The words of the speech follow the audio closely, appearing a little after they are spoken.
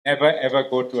never ever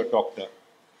go to a doctor.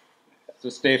 So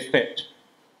stay fit.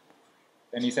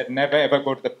 Then he said, never ever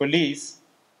go to the police,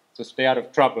 so stay out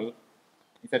of trouble.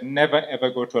 He said, never ever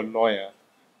go to a lawyer.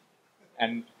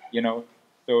 And,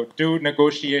 so do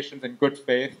negotiations in good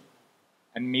faith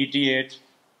and mediate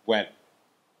well.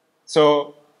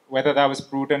 So whether that was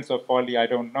prudence or folly, I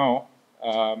don't know.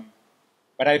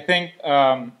 But I think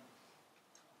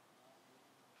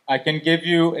I can give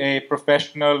you a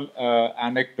professional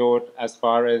anecdote as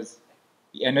far as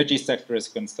the energy sector is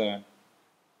concerned.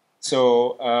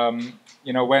 So,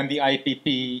 when the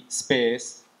IPP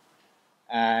space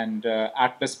and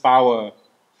Atlas Power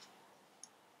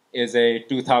is a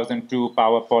 2002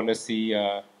 power policy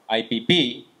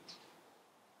IPP,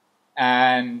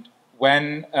 and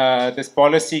when this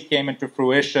policy came into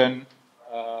fruition,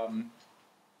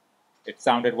 it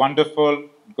sounded wonderful,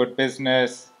 good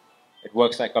business, it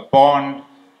works like a bond,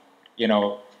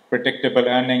 predictable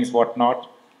earnings, whatnot.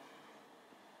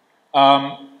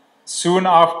 Soon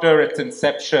after its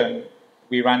inception,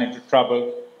 we ran into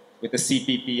trouble with the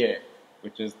CPPA,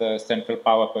 which is the Central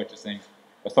Power Purchasing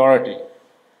Authority.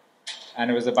 And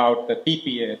it was about the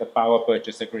PPA, the Power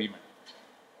Purchase Agreement.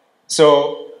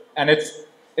 So, and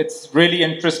it's really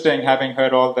interesting having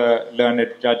heard all the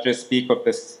learned judges speak of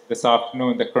this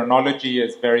afternoon. The chronology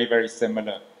is very, very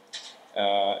similar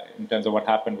in terms of what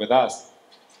happened with us.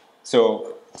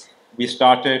 So we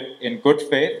started in good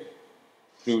faith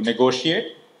to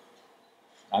negotiate.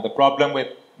 Now the problem with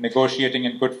negotiating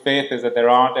in good faith is that there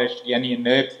aren't actually any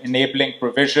enabling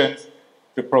provisions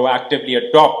to proactively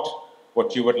adopt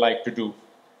what you would like to do.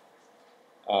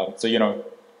 So,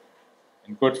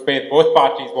 in good faith, both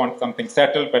parties want something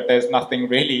settled, but there's nothing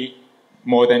really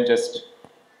more than just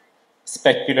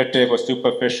speculative or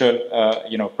superficial,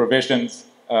 provisions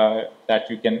that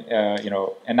you can,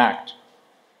 enact.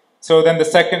 So then the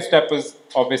second step was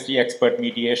obviously expert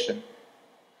mediation.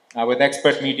 Now, with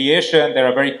expert mediation, there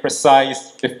are very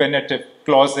precise, definitive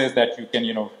clauses that you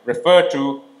can, refer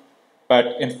to,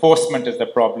 but enforcement is the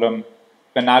problem,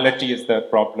 penalty is the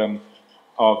problem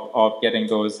of getting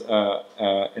those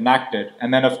enacted.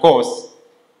 And then, of course,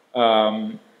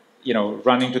 running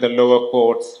to the lower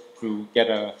courts to get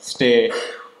a stay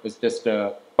is just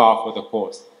a par for the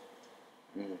course.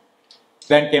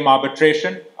 Then came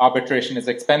arbitration. Arbitration is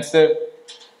expensive.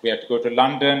 We had to go to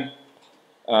London,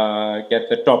 get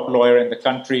the top lawyer in the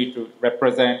country to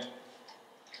represent,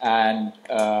 and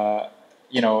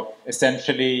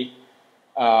essentially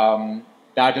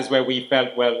that is where we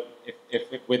felt, well, if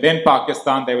within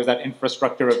Pakistan there was that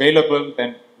infrastructure available,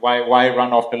 then why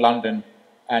run off to London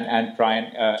and try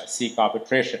and seek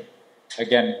arbitration?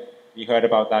 Again, we heard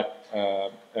about that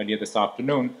earlier this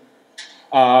afternoon.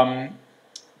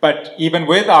 But even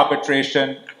with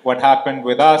arbitration, what happened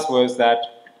with us was that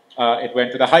it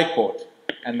went to the High Court,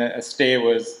 and a stay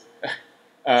was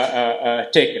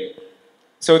taken.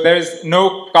 So there's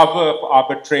no cover for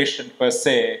arbitration per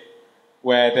se,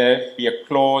 where there be a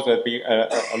clause or be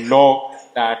a law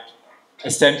that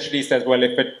essentially says, well,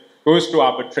 if it goes to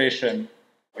arbitration.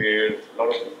 Where a lot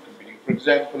of competing, for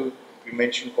example, we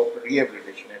mentioned corporate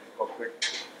rehabilitation and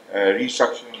corporate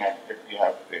restructuring act that we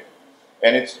have today.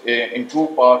 And it's in two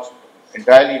parts,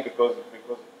 entirely because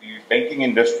the banking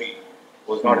industry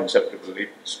was not acceptable. It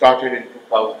started in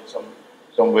 2000,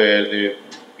 somewhere the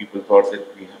people thought that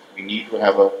we need to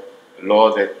have a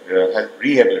law that has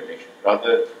rehabilitation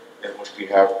rather than what we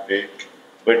have today.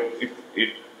 But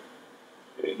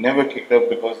it never kicked up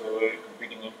because there were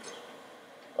competing interests.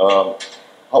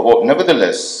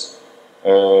 Nevertheless,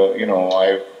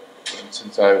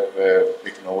 since I've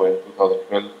taken over in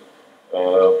 2012,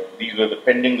 these were the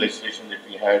pending legislation that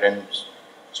we had, and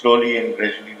slowly and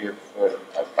gradually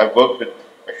I've worked with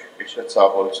CHEHRA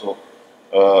Saab also.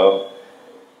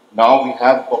 Now we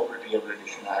have Corporate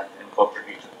Rehabilitation Act and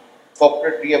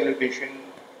corporate rehabilitation.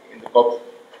 In the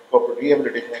corporate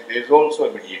rehabilitation Act, there is also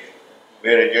a mediation,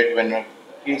 where a judge, when a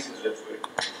case is left with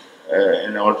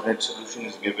an alternate solution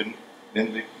is given,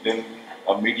 then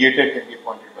a mediator can be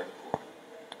appointed by the court,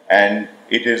 and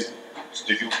it's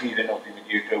the duty then of the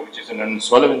mediator, which is an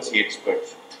insolvency expert,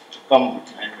 to come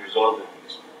and resolve the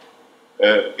case.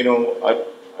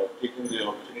 I've taken the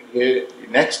opportunity here.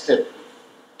 The next step,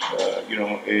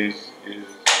 is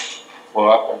for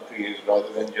our country is,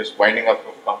 rather than just winding up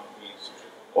of companies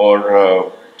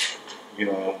or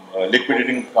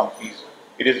liquidating companies,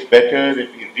 it is better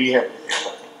that we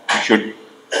rehabilitate. We should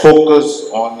focus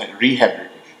on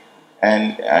rehabilitation,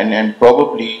 and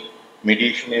probably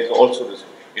mediation is also the solution.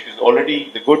 It is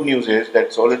already, the good news is that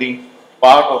it's already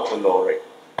part of the law, right?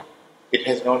 It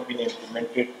has not been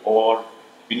implemented or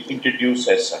been introduced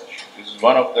as such. This is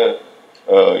one of the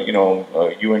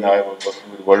you and I were working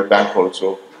with the World Bank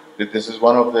also, that this is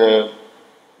one of the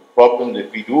problems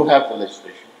that we do have the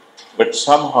legislation, but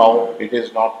somehow it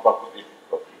is not propagated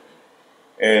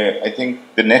properly. I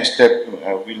think the next step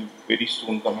will very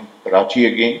soon come in Karachi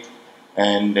again,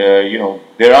 and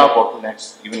there are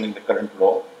bottlenecks even in the current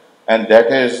law, and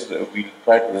that is we'll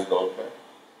try to resolve that.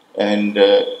 And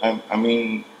I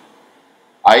mean,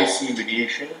 I see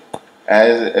mediation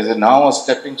as now a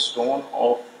stepping stone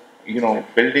of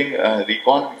building the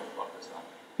economy of Pakistan.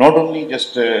 Not only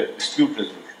just dispute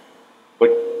resolution,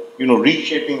 but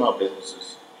reshaping our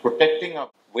businesses, protecting our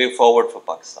way forward for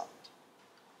Pakistan.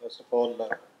 First of all,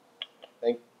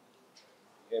 thank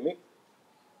hear me.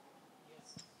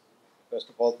 First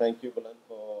of all, thank you, Buland,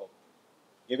 for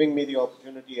giving me the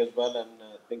opportunity as well and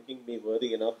thinking me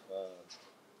worthy enough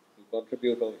to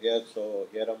contribute over here. So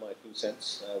here are my 2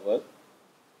 cents worth.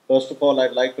 First of all,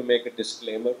 I'd like to make a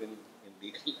disclaimer in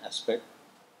legal aspect.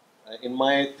 In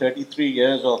my 33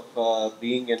 years of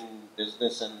being in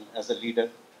business and as a leader,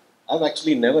 I've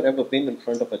actually never ever been in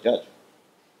front of a judge.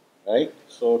 Right?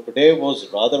 So today was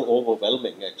rather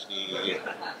overwhelming actually,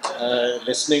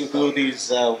 listening to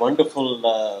these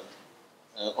wonderful,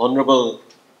 honorable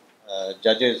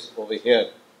judges over here.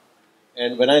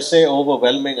 And when I say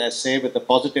overwhelming, I say with a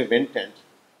positive intent,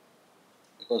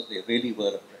 because they really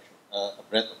were a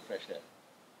breath of fresh air.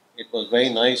 It was very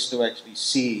nice to actually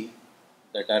see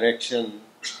the direction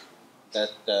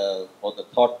that, or the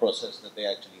thought process that they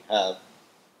actually have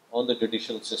on the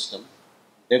judicial system.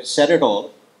 They've said it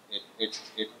all.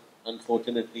 It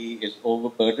unfortunately is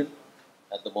overburdened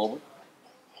at the moment.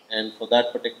 And for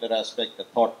that particular aspect, the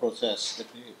thought process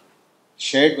that they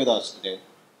shared with us today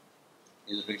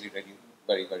is really, really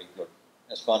very, very good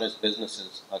as far as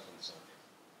businesses are concerned.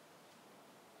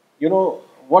 You know,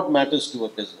 what matters to a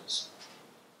business?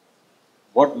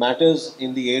 What matters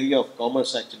in the area of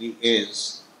commerce actually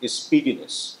is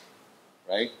speediness,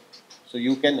 right? So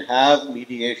you can have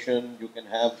mediation, you can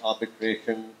have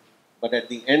arbitration, but at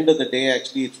the end of the day,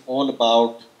 actually, it's all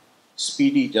about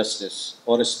speedy justice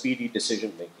or a speedy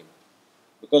decision making.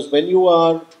 Because when you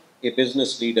are a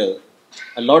business leader,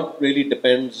 a lot really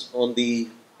depends on the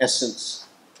essence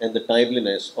and the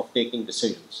timeliness of taking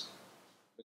decisions.